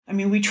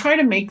We try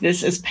to make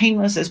this as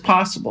painless as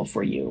possible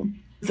for you.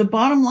 The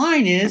bottom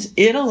line is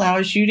it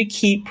allows you to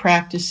keep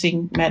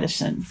practicing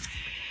medicine.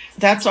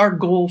 That's our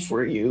goal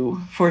for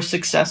you for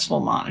successful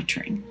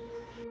monitoring.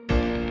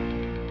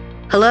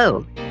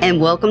 Hello, and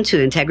welcome to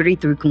Integrity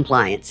Through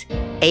Compliance,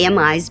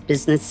 AMI's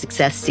Business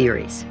Success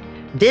Series.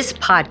 This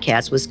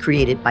podcast was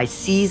created by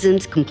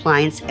seasoned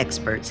compliance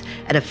experts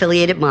at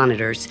Affiliated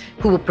Monitors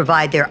who will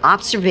provide their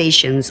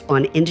observations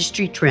on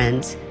industry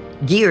trends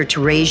geared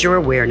to raise your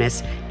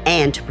awareness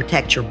and to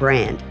protect your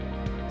brand.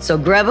 So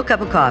grab a cup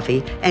of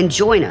coffee and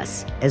join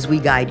us as we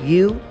guide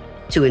you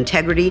to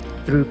integrity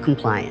through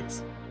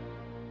compliance.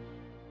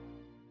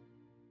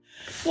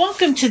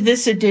 Welcome to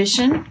this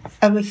edition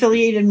of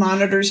Affiliated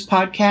Monitors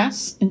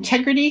podcast,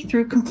 Integrity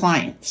Through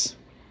Compliance.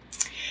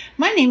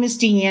 My name is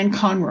Deanne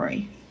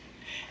Conroy,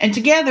 and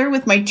together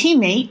with my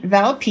teammate,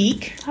 Val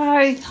Peak,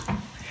 hi,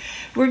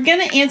 we're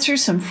going to answer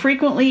some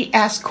frequently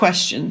asked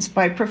questions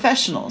by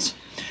professionals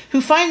who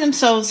find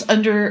themselves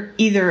under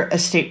either a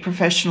state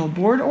professional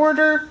board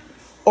order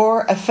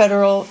or a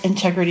federal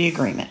integrity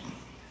agreement.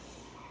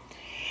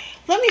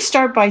 Let me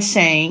start by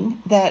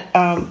saying that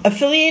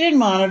Affiliated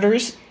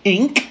Monitors,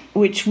 Inc.,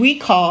 which we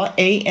call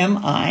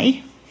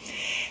AMI,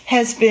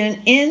 has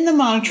been in the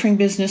monitoring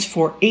business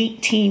for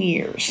 18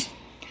 years.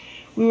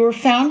 We were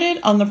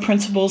founded on the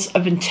principles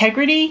of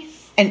integrity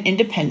and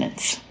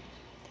independence.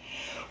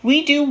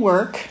 We do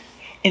work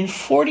in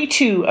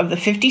 42 of the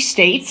 50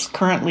 states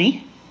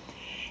currently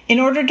in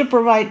order to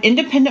provide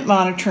independent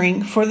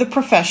monitoring for the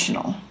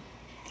professional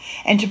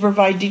and to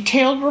provide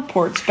detailed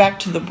reports back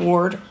to the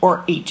board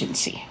or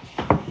agency.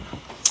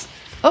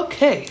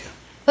 Okay,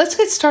 let's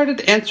get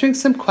started answering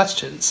some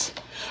questions.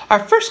 Our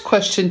first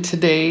question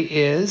today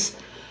is,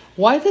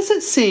 why does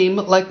it seem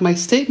like my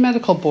state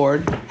medical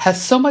board has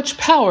so much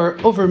power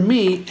over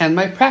me and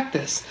my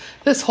practice?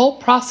 This whole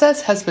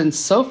process has been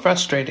so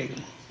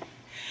frustrating.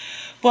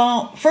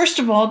 Well, first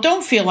of all,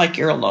 don't feel like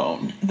you're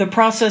alone. The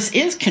process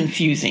is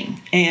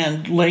confusing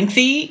and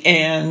lengthy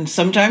and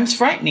sometimes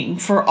frightening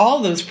for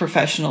all those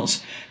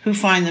professionals who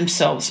find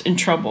themselves in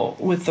trouble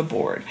with the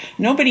board.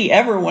 Nobody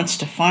ever wants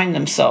to find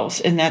themselves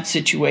in that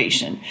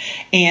situation.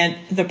 And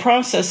the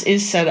process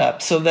is set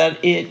up so that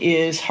it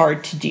is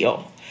hard to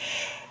deal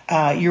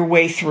your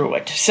way through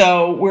it.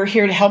 So we're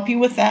here to help you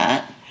with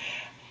that.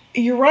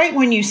 You're right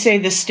when you say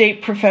the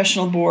state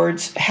professional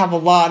boards have a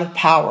lot of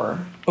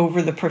power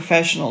over the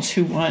professionals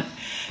who want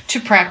to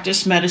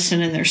practice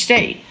medicine in their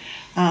state.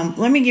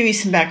 Let me give you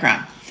some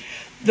background.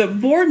 The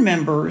board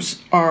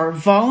members are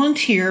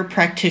volunteer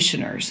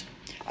practitioners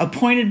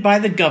appointed by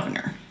the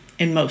governor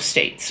in most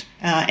states,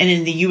 and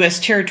in the U.S.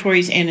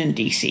 territories and in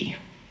D.C.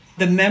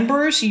 The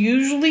members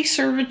usually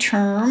serve a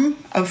term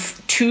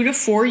of 2 to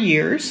 4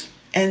 years,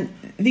 and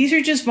these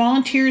are just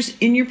volunteers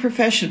in your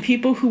profession,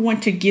 people who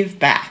want to give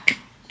back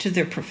to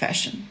their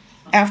profession.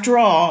 After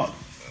all,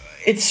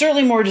 it's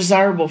certainly more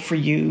desirable for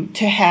you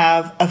to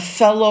have a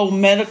fellow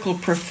medical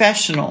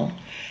professional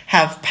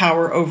have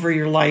power over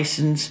your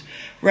license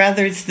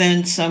rather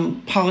than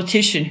some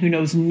politician who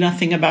knows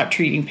nothing about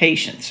treating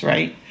patients,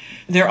 right?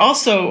 There are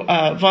also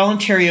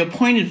voluntary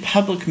appointed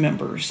public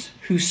members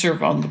who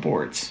serve on the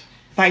boards.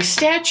 By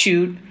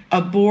statute,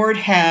 a board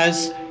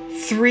has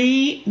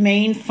 3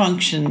 main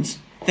functions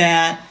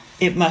that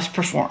it must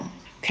perform.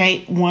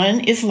 Okay,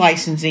 1 is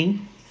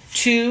licensing,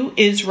 2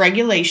 is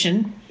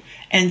regulation,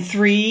 and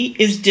 3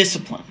 is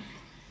discipline.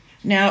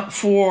 Now,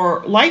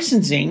 for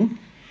licensing,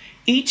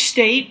 each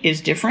state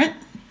is different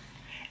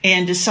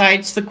and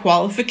decides the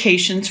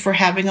qualifications for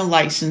having a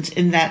license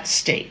in that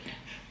state.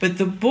 But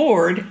the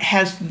board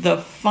has the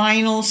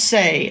final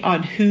say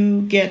on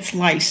who gets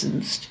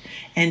licensed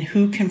and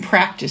who can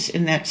practice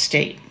in that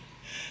state.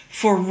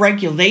 For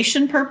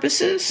regulation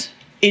purposes,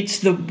 it's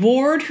the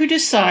board who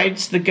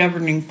decides the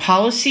governing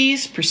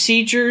policies,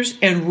 procedures,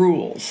 and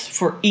rules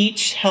for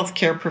each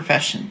healthcare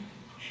profession.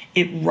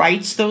 It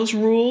writes those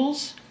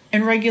rules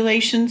and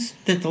regulations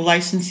that the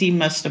licensee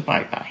must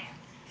abide by.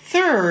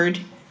 Third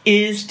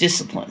is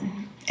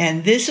discipline,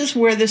 and this is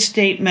where the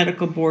state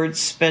medical boards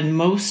spend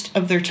most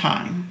of their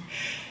time.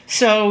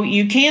 So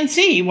you can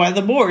see why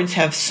the boards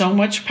have so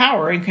much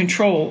power and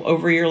control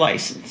over your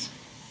license.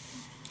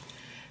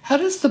 How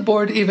does the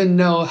board even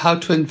know how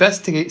to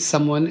investigate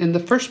someone in the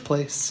first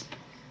place?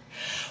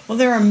 Well,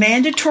 there are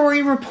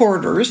mandatory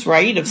reporters,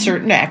 right, of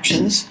certain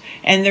actions,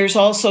 and there's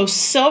also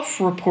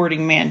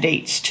self-reporting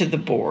mandates to the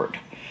board.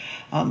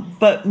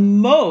 But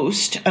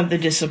most of the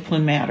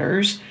discipline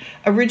matters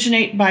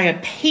originate by a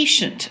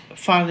patient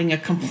filing a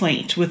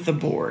complaint with the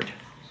board.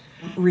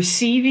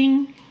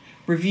 Receiving,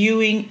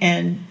 reviewing,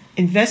 and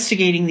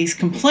investigating these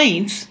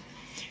complaints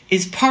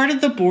is part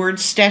of the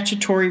board's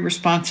statutory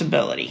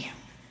responsibility.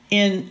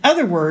 In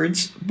other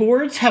words,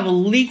 boards have a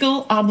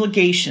legal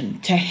obligation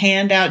to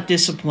hand out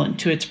discipline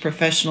to its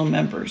professional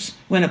members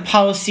when a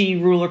policy,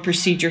 rule, or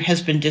procedure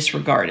has been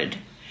disregarded,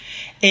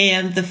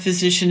 and the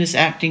physician is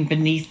acting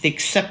beneath the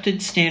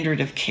accepted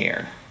standard of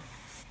care.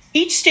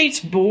 Each state's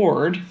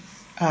board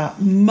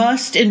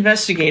must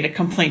investigate a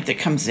complaint that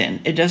comes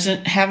in. It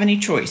doesn't have any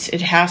choice.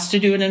 It has to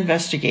do an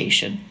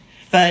investigation.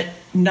 But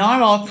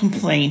not all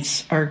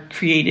complaints are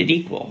created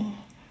equal.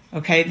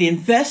 Okay, the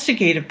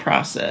investigative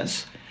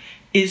process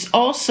is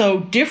also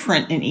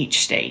different in each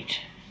state.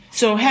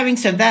 So having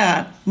said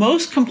that,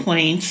 most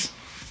complaints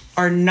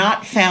are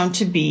not found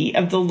to be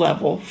of the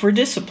level for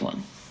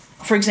discipline.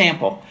 For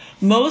example,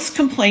 most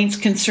complaints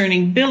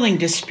concerning billing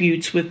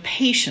disputes with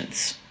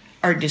patients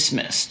are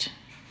dismissed.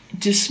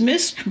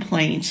 Dismissed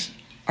complaints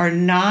are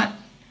not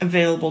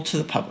available to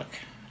the public.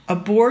 A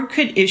board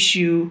could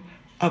issue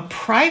a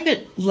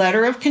private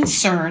letter of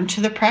concern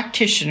to the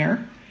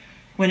practitioner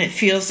when it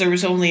feels there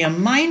was only a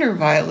minor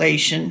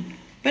violation,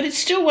 but it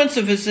still wants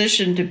a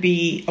physician to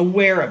be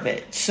aware of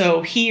it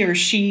so he or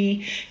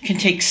she can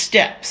take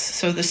steps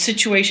so the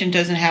situation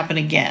doesn't happen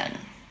again.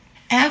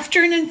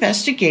 After an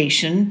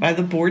investigation by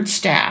the board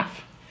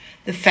staff,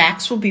 the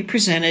facts will be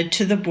presented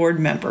to the board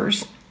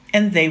members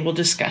and they will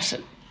discuss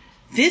it.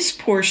 This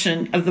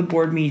portion of the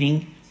board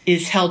meeting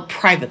is held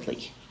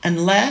privately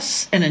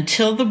unless and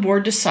until the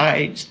board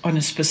decides on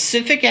a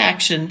specific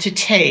action to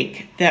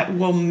take that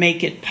will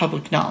make it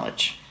public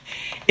knowledge.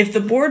 If the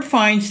board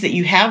finds that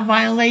you have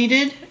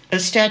violated a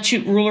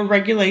statute, rule, or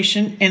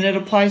regulation and it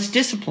applies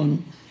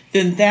discipline,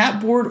 then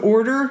that board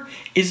order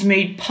is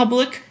made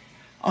public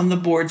on the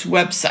board's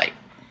website.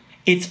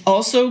 It's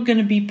also going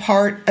to be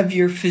part of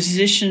your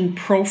physician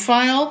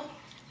profile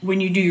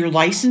when you do your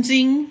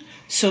licensing.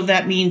 So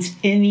that means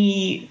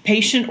any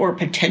patient or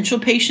potential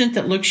patient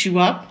that looks you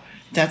up,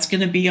 that's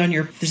going to be on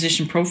your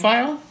physician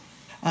profile.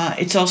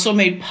 It's also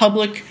made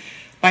public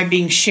by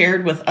being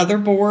shared with other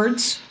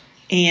boards.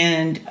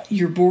 And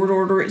your board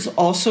order is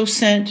also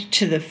sent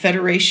to the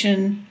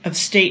Federation of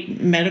State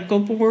Medical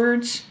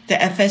Boards, the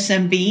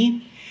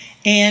FSMB,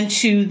 and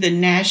to the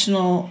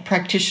National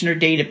Practitioner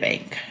Data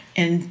Bank,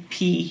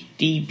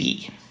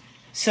 NPDB.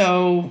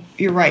 So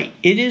you're right.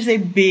 It is a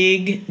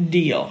big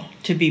deal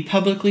to be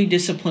publicly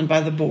disciplined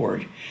by the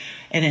board.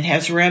 And it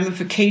has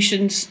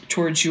ramifications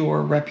towards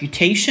your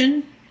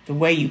reputation, the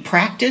way you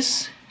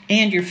practice,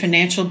 and your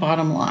financial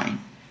bottom line.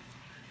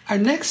 Our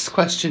next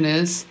question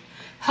is,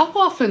 how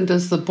often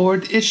does the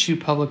board issue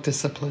public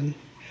discipline?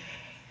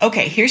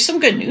 Okay, here's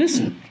some good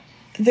news.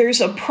 There's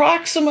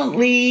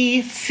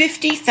approximately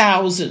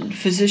 50,000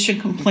 physician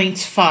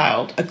complaints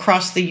filed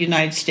across the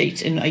United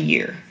States in a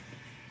year.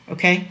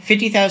 Okay,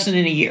 50,000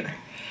 in a year.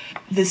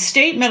 The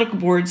state medical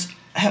boards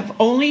have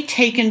only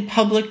taken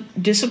public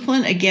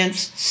discipline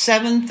against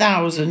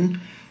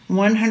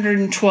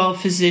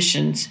 7,112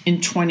 physicians in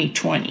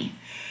 2020.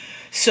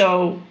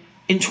 So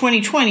in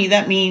 2020,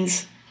 that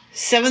means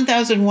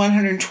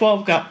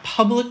 7,112 got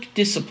public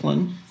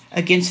discipline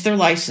against their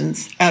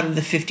license out of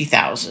the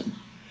 50,000.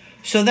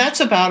 So that's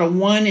about a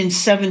 1 in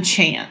 7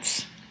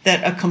 chance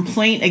that a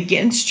complaint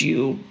against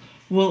you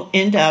will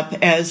end up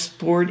as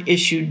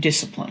board-issued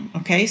discipline.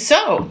 Okay,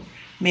 so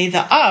may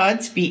the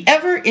odds be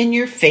ever in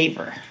your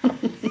favor.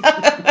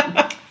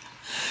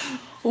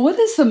 What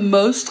is the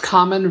most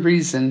common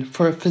reason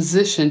for a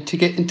physician to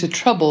get into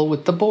trouble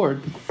with the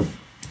board?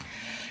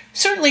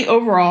 Certainly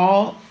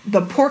overall,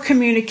 the poor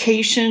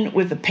communication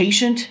with the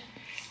patient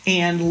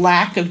and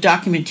lack of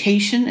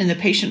documentation in the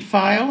patient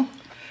file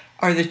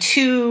are the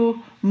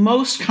two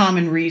most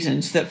common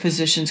reasons that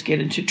physicians get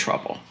into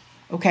trouble.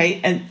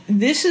 Okay, and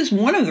this is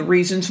one of the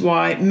reasons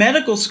why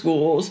medical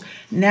schools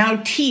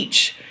now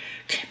teach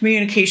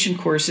communication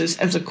courses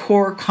as a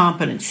core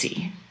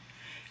competency.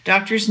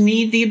 Doctors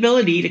need the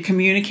ability to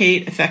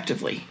communicate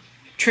effectively.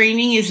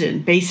 Training is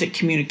in basic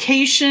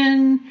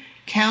communication,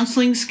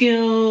 counseling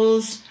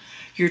skills.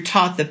 You're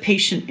taught the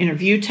patient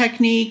interview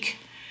technique.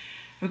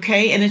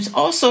 Okay, and it's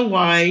also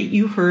why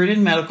you heard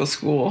in medical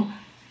school,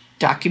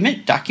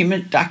 document,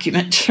 document,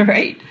 document,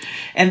 right?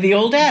 And the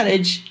old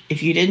adage,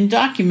 if you didn't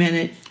document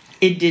it,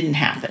 it didn't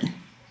happen.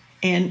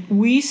 And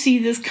we see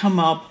this come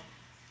up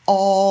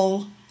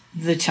all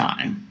the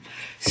time.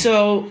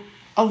 So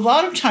a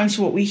lot of times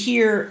what we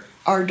hear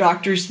are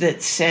doctors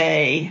that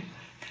say,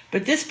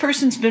 but this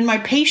person's been my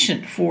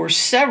patient for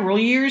several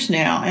years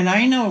now, and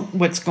I know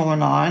what's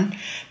going on.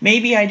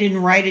 Maybe I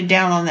didn't write it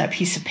down on that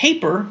piece of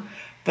paper,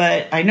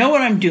 but I know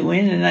what I'm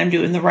doing, and I'm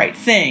doing the right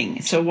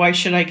thing. So why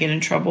should I get in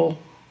trouble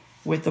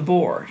with the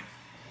board?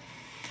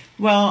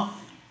 Well,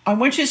 I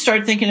want you to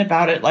start thinking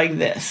about it like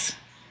this.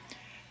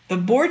 The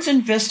board's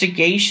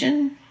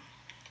investigation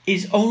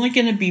is only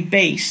going to be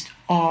based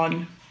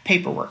on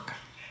paperwork.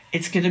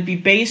 It's going to be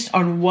based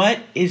on what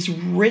is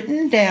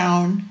written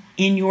down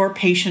in your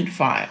patient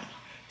file.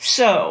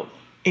 So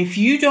if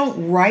you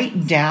don't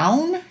write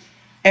down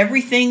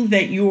everything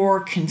that you're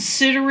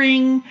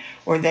considering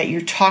or that you're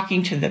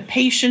talking to the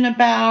patient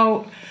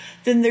about,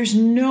 then there's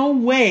no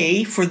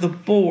way for the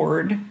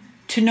board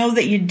to know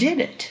that you did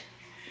it.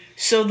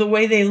 So the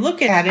way they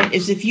look at it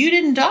is if you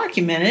didn't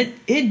document it,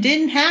 it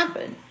didn't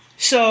happen.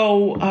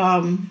 So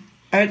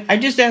I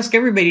just ask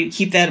everybody to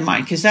keep that in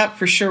mind, because that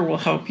for sure will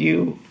help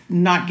you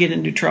not get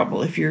into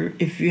trouble if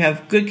you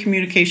have good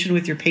communication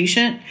with your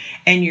patient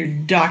and you're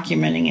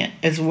documenting it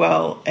as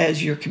well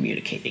as you're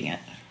communicating it.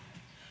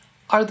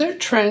 Are there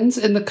trends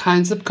in the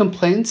kinds of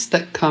complaints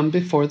that come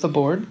before the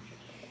board?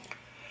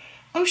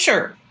 Oh,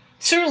 sure.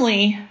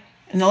 Certainly,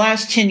 in the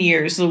last 10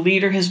 years, the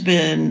leader has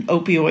been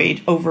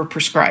opioid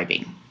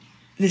overprescribing.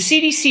 The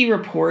CDC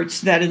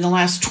reports that in the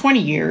last 20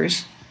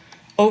 years,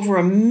 over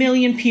 1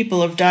 million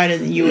people have died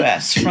in the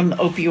U.S. from the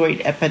opioid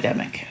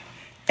epidemic.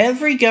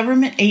 Every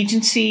government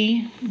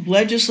agency,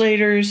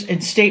 legislators,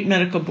 and state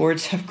medical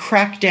boards have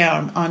cracked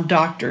down on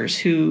doctors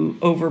who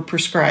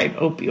overprescribe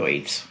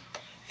opioids.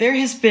 There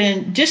has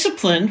been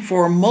discipline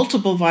for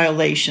multiple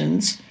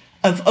violations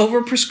of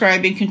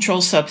overprescribing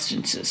controlled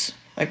substances,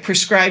 like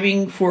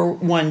prescribing for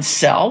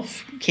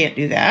oneself, can't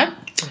do that.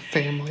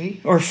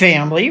 Or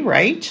family,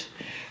 right?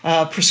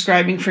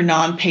 Prescribing for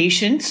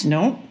non-patients,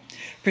 no.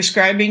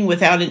 Prescribing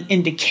without an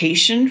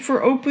indication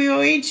for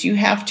opioids. You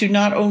have to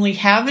not only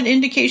have an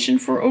indication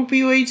for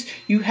opioids,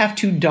 you have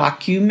to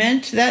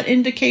document that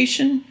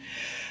indication.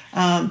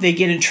 They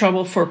get in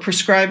trouble for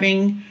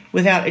prescribing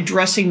without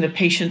addressing the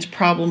patient's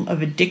problem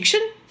of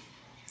addiction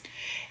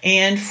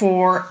and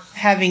for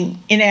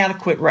having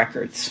inadequate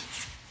records.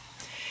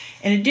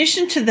 In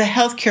addition to the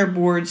healthcare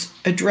boards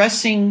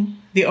addressing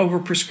the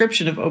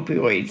overprescription of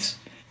opioids,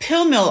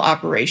 pill mill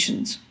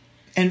operations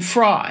and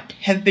fraud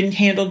have been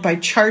handled by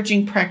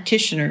charging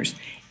practitioners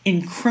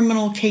in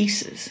criminal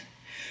cases.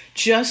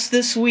 Just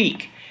this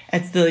week,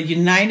 at the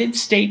United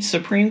States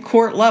Supreme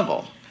Court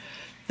level,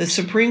 the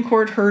Supreme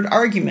Court heard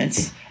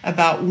arguments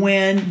about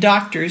when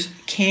doctors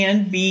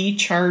can be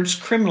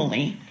charged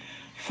criminally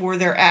for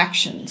their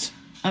actions.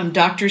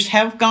 Doctors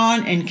have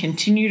gone and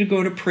continue to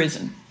go to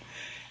prison,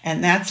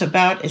 and that's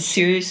about as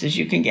serious as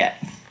you can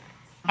get.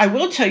 I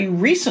will tell you,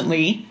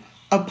 recently,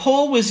 a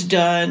poll was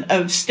done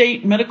of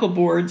state medical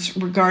boards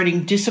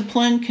regarding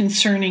discipline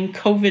concerning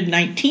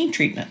COVID-19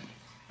 treatment.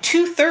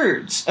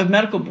 2/3 of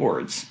medical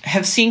boards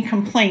have seen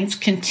complaints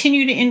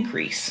continue to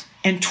increase,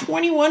 and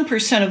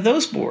 21% of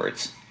those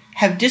boards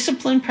have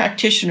disciplined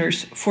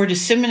practitioners for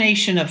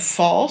dissemination of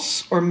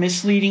false or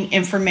misleading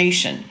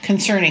information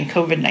concerning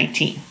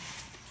COVID-19.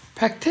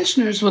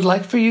 Practitioners would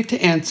like for you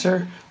to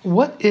answer,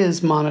 what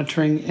is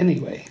monitoring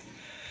anyway?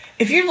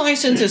 If your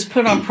license is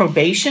put on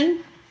probation,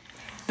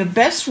 the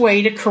best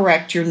way to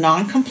correct your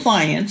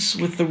non-compliance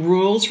with the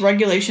rules,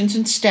 regulations,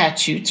 and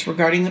statutes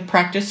regarding the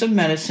practice of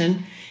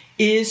medicine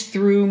is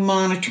through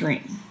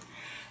monitoring.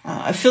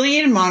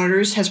 Affiliated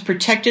Monitors has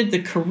protected the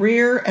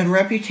career and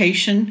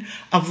reputation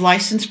of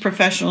licensed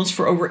professionals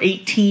for over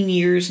 18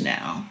 years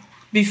now.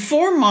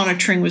 Before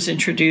monitoring was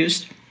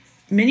introduced,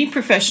 many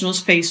professionals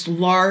faced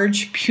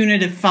large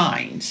punitive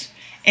fines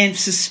and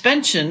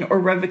suspension or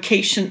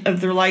revocation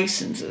of their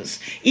licenses,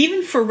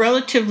 even for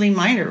relatively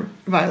minor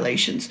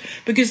violations,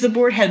 because the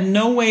board had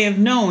no way of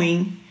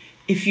knowing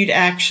if you'd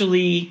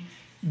actually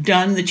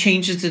done the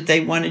changes that they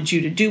wanted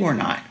you to do or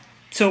not.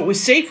 So it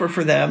was safer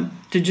for them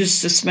to just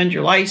suspend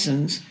your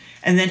license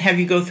and then have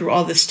you go through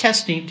all this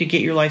testing to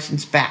get your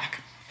license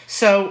back.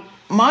 So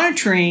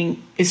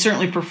monitoring is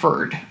certainly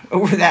preferred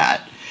over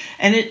that.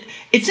 And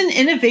it's an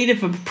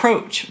innovative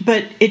approach,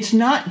 but it's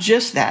not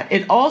just that.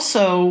 It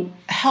also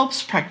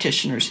helps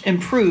practitioners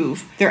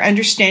improve their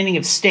understanding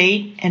of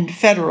state and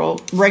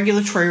federal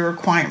regulatory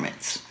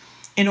requirements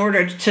in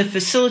order to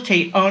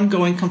facilitate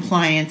ongoing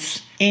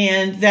compliance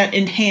and that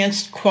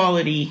enhanced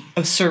quality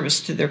of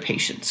service to their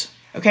patients.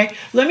 Okay,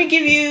 let me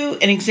give you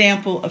an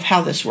example of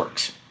how this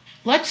works.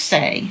 Let's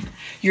say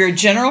you're a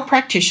general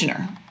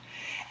practitioner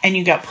and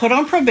you got put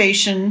on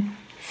probation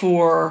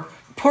for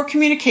poor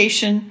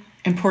communication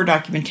and poor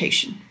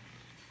documentation.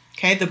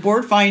 Okay, the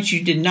board finds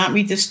you did not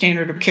meet the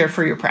standard of care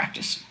for your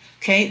practice.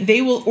 Okay,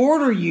 they will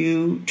order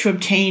you to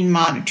obtain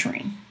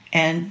monitoring,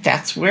 and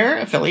that's where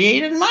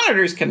Affiliated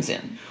Monitors comes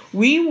in.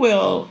 We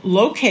will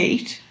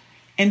locate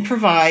and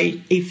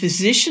provide a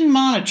physician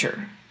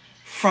monitor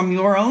from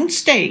your own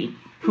state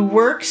who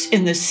works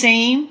in the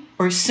same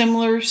or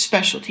similar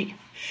specialty.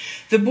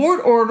 The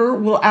board order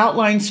will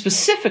outline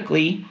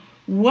specifically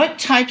what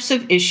types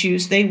of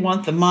issues they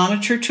want the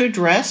monitor to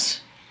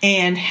address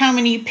and how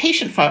many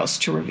patient files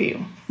to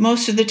review.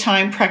 Most of the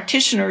time,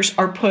 practitioners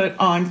are put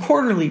on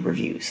quarterly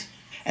reviews.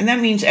 And that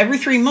means every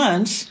 3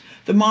 months,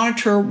 the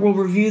monitor will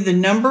review the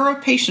number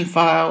of patient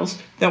files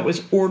that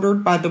was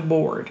ordered by the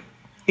board.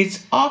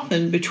 It's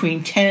often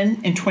between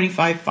 10 and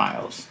 25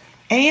 files.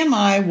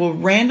 AMI will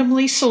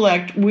randomly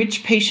select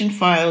which patient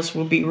files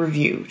will be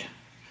reviewed.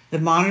 The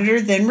monitor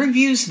then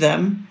reviews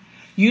them,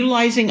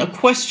 utilizing a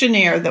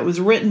questionnaire that was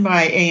written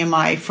by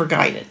AMI for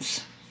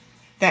guidance.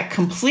 That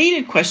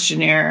completed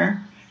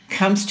questionnaire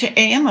comes to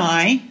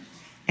AMI,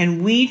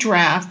 and we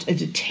draft a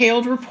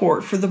detailed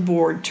report for the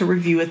board to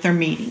review at their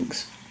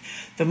meetings.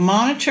 The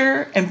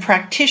monitor and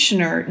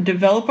practitioner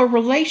develop a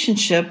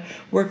relationship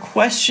where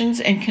questions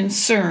and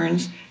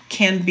concerns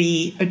can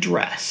be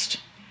addressed.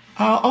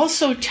 I'll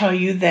also tell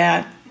you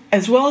that,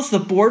 as well as the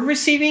board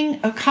receiving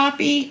a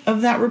copy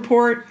of that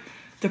report,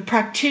 the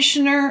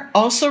practitioner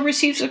also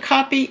receives a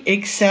copy,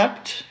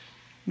 except,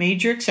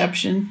 major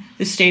exception,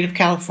 the state of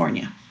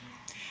California.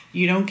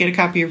 You don't get a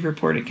copy of your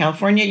report in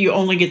California. You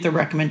only get the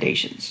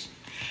recommendations.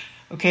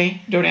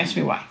 Okay? Don't ask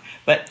me why.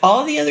 But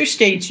all the other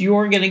states,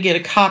 you're going to get a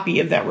copy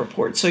of that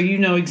report, so you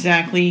know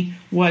exactly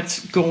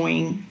what's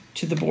going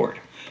to the board.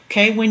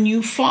 Okay, when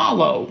you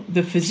follow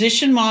the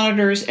physician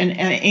monitors and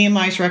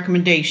AMI's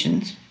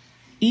recommendations,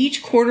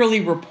 each quarterly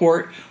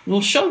report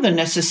will show the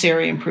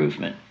necessary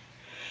improvement.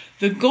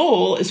 The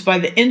goal is by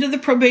the end of the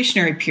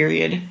probationary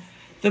period,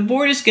 the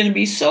board is going to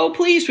be so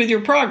pleased with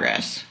your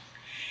progress.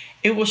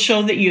 It will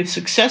show that you have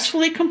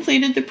successfully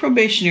completed the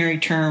probationary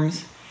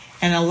terms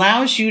and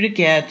allows you to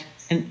get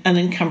an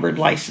unencumbered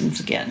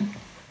license again.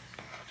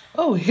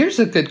 Oh, here's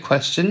a good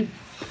question.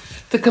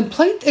 The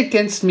complaint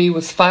against me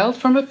was filed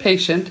from a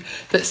patient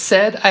that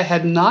said I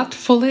had not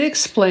fully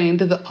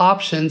explained the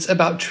options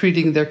about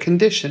treating their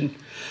condition.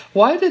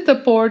 Why did the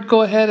board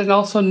go ahead and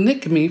also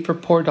nick me for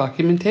poor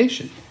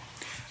documentation?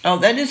 Oh,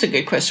 that is a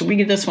good question. We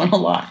get this one a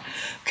lot.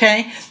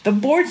 Okay, the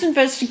board's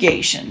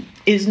investigation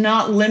is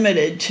not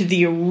limited to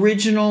the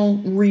original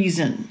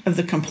reason of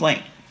the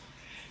complaint.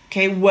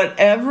 Okay,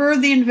 whatever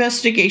the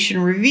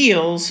investigation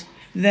reveals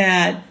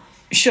that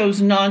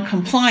shows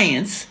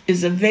non-compliance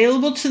is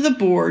available to the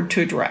board to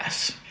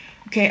address.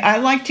 Okay, I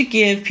like to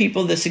give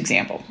people this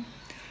example.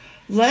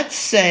 Let's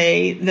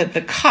say that the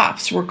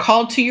cops were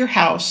called to your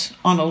house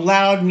on a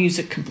loud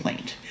music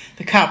complaint.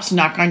 The cops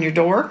knock on your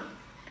door,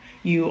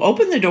 you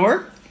open the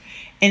door,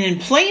 and in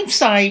plain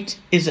sight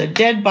is a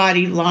dead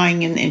body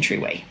lying in the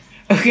entryway.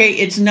 Okay,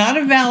 it's not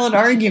a valid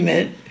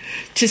argument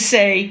to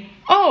say,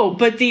 oh,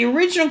 but the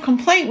original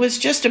complaint was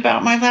just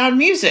about my loud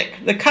music.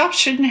 The cops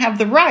shouldn't have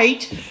the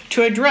right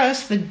to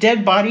address the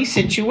dead body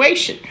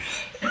situation.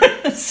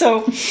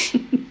 So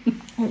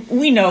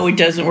we know it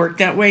doesn't work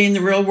that way in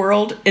the real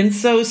world. And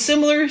so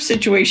similar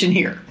situation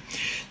here.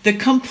 The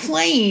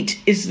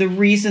complaint is the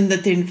reason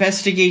that the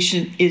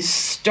investigation is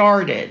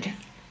started.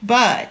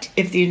 But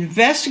if the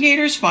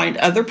investigators find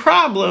other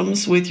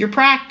problems with your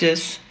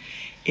practice,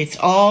 it's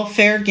all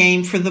fair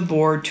game for the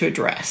board to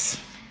address.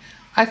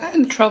 I got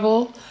in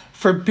trouble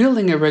for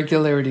billing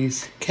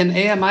irregularities. Can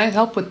AMI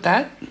help with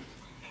that?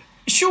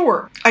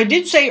 Sure. I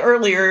did say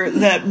earlier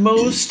that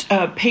most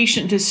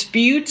patient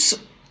disputes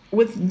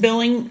with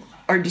billing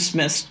are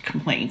dismissed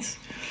complaints,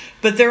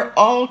 but there are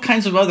all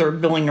kinds of other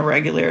billing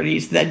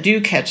irregularities that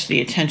do catch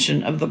the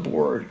attention of the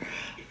board.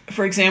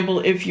 For example,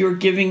 if you're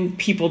giving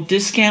people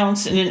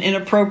discounts in an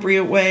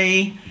inappropriate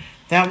way,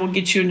 that will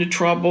get you into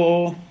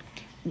trouble.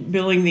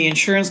 Billing the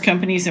insurance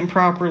companies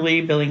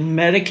improperly, billing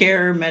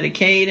Medicare,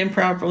 Medicaid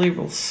improperly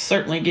will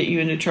certainly get you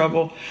into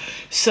trouble.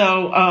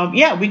 So,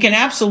 we can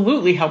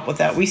absolutely help with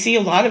that. We see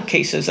a lot of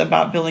cases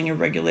about billing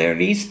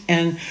irregularities,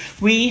 and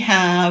we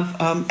have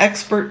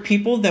expert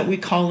people that we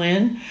call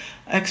in,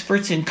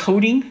 experts in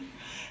coding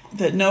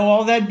that know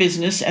all that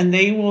business, and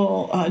they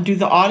will do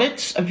the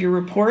audits of your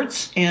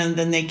reports, and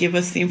then they give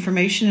us the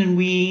information, and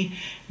we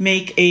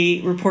make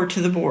a report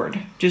to the board,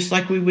 just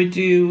like we would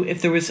do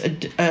if there was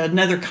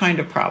another kind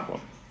of problem.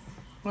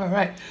 All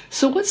right.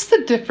 So what's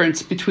the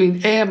difference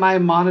between AMI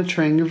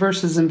monitoring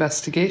versus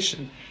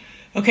investigation?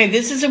 Okay,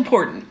 this is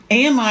important.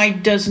 AMI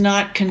does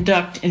not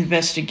conduct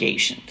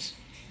investigations.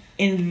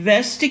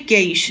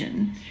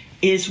 Investigation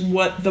is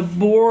what the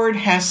board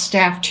has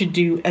staff to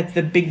do at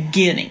the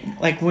beginning,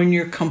 like when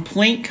your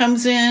complaint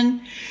comes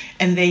in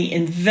and they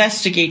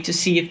investigate to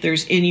see if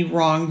there's any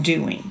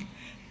wrongdoing.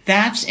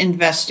 That's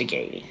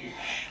investigating.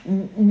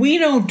 We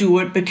don't do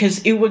it because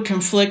it would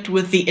conflict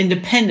with the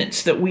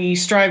independence that we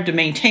strive to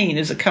maintain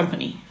as a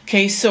company.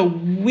 Okay, so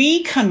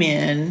we come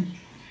in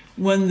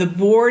when the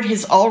board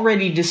has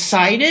already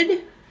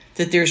decided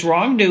that there's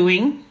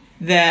wrongdoing,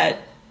 that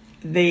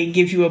they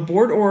give you a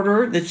board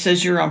order that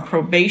says you're on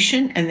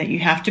probation and that you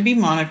have to be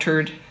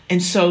monitored.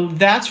 And so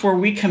that's where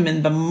we come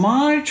in. The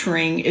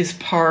monitoring is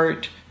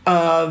part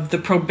of the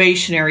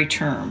probationary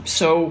term.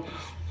 So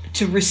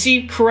to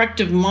receive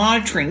corrective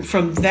monitoring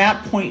from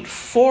that point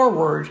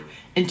forward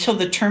until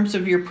the terms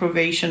of your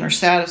probation are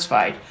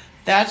satisfied,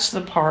 that's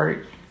the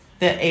part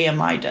that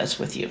AMI does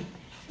with you.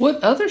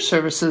 What other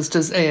services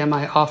does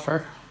AMI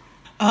offer?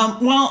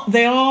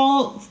 They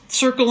all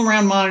circle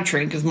around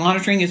monitoring because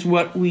monitoring is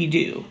what we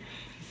do.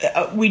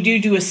 We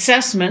do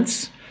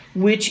assessments,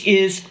 which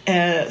is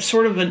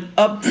sort of an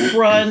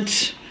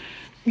upfront,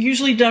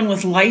 usually done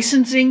with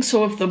licensing.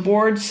 So if the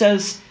board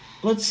says,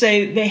 let's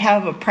say they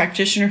have a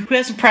practitioner who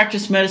hasn't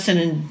practiced medicine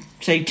in,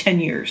 say, 10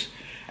 years,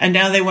 and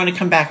now they want to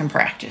come back and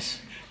practice.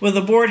 Well,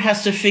 the board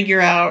has to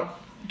figure out,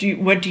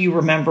 what do you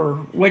remember?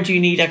 What do you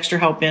need extra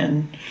help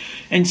in?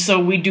 And so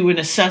we do an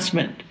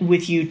assessment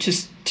with you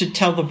to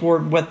tell the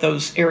board what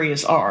those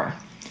areas are.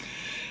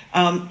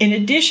 In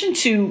addition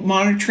to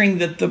monitoring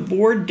that the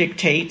board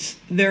dictates,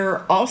 there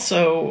are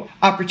also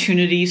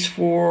opportunities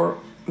for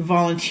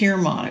volunteer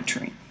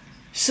monitoring.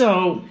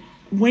 So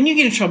when you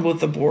get in trouble with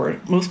the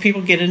board, most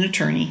people get an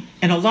attorney.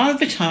 And a lot of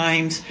the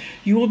times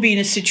you will be in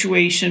a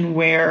situation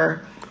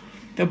where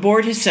the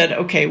board has said,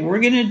 okay, we're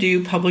going to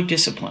do public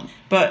discipline.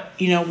 But,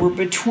 we're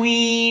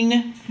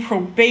between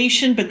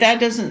probation, but that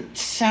doesn't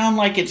sound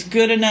like it's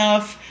good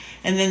enough.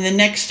 And then the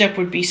next step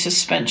would be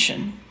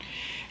suspension.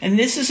 And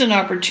this is an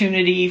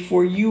opportunity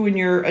for you and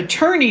your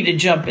attorney to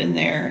jump in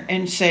there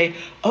and say,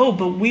 oh,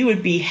 but we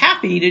would be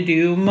happy to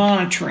do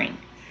monitoring.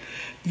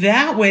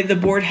 That way the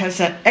board has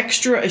that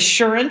extra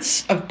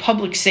assurance of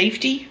public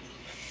safety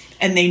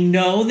and they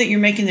know that you're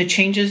making the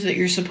changes that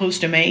you're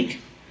supposed to make,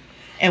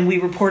 and we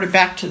report it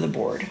back to the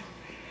board.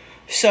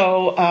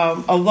 So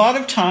a lot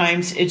of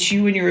times it's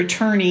you and your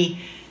attorney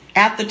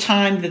at the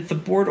time that the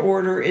board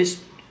order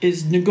is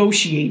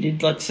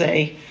negotiated, let's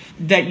say,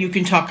 that you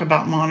can talk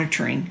about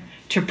monitoring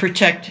to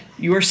protect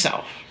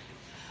yourself.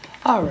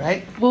 All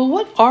right. Well,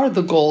 what are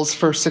the goals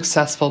for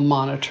successful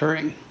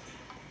monitoring?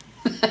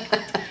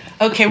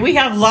 Okay, we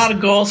have a lot of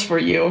goals for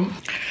you.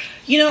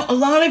 You know, a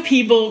lot of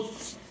people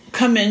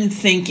come in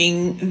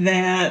thinking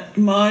that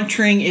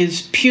monitoring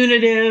is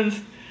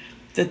punitive,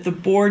 that the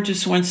board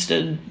just wants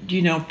to,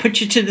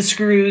 put you to the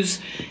screws,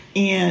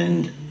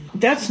 and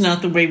that's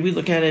not the way we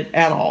look at it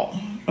at all,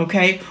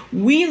 okay?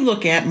 We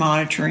look at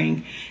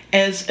monitoring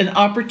as an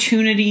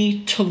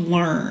opportunity to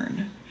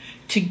learn,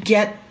 to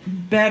get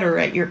better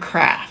at your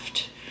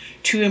craft,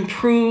 to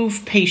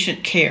improve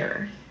patient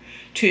care,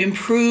 to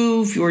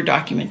improve your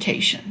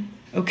documentation.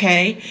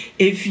 Okay,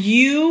 if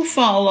you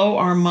follow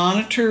our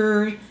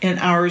monitor and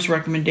hours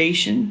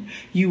recommendation,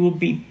 you will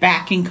be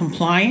back in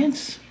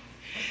compliance.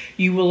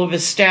 You will have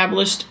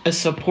established a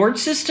support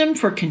system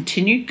for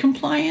continued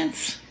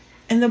compliance.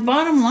 And the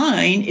bottom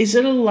line is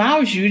it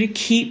allows you to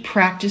keep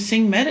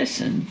practicing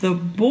medicine. The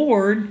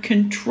board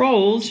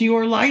controls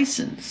your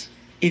license.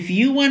 If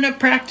you want to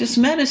practice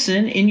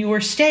medicine in your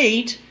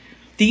state,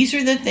 these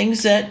are the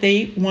things that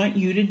they want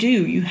you to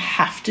do. You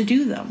have to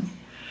do them.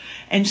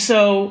 And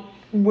so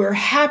we're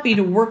happy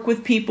to work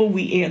with people.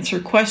 We answer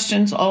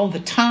questions all the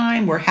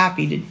time. We're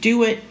happy to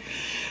do it.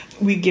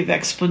 We give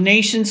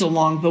explanations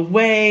along the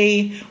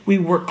way. We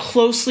work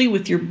closely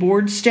with your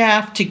board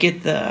staff to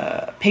get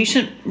the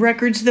patient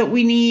records that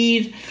we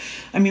need.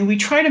 I mean, we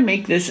try to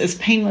make this as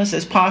painless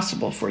as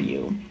possible for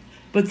you.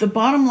 But the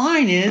bottom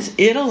line is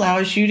it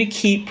allows you to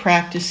keep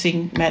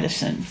practicing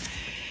medicine.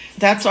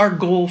 That's our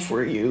goal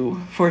for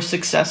you for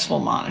successful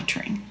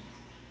monitoring.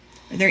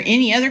 Are there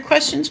any other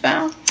questions,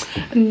 Val?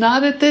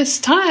 Not at this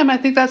time. I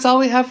think that's all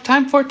we have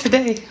time for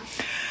today.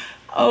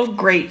 Oh,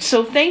 great.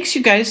 So thanks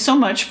you guys so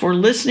much for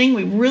listening.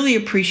 We really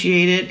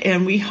appreciate it.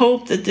 And we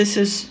hope that this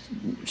has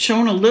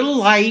shown a little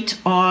light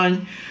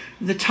on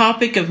the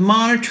topic of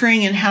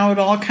monitoring and how it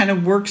all kind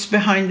of works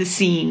behind the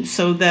scenes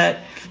so that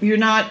you're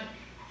not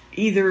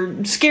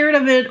either scared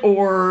of it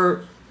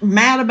or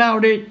mad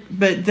about it,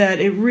 but that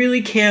it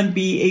really can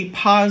be a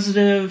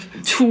positive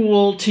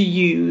tool to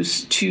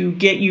use to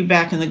get you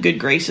back in the good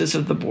graces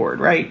of the board,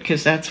 right?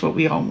 Because that's what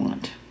we all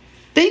want.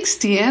 Thanks,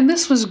 Deanne.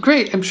 This was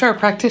great. I'm sure our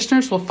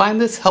practitioners will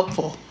find this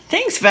helpful.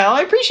 Thanks, Val.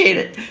 I appreciate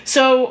it.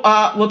 So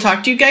we'll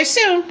talk to you guys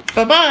soon.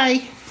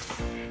 Bye-bye.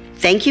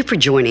 Thank you for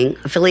joining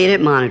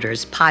Affiliated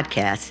Monitor's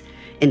podcast,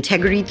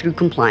 Integrity Through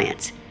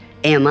Compliance,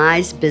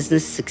 AMI's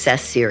Business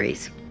Success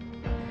Series.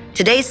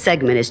 Today's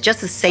segment is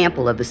just a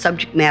sample of the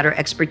subject matter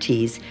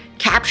expertise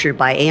captured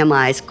by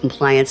AMI's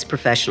compliance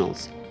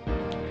professionals.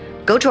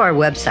 Go to our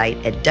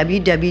website at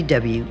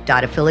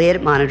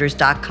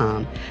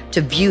www.affiliatedmonitors.com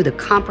to view the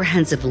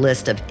comprehensive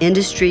list of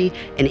industry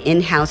and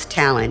in-house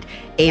talent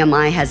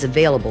AMI has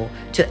available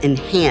to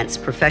enhance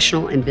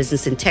professional and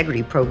business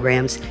integrity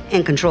programs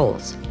and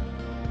controls.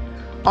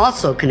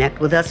 Also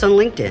connect with us on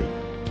LinkedIn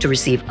to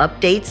receive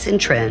updates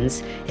and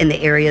trends in the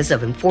areas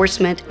of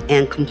enforcement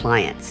and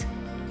compliance.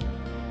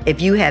 If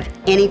you have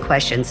any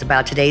questions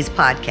about today's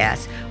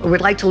podcast or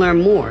would like to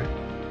learn more,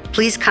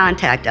 please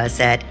contact us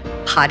at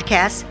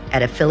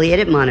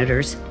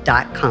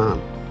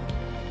podcast@affiliatedmonitors.com.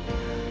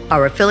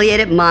 Our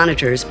Affiliated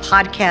Monitors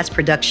podcast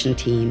production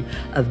team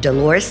of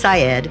Dolores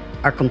Syed,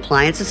 our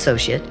compliance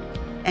associate,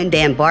 and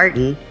Dan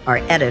Barton, our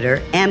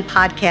editor and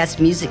podcast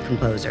music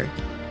composer,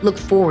 look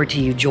forward to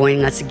you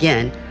joining us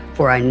again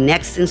for our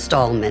next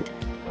installment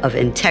of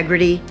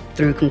Integrity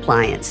Through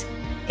Compliance,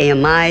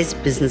 AMI's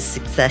Business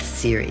Success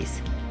Series.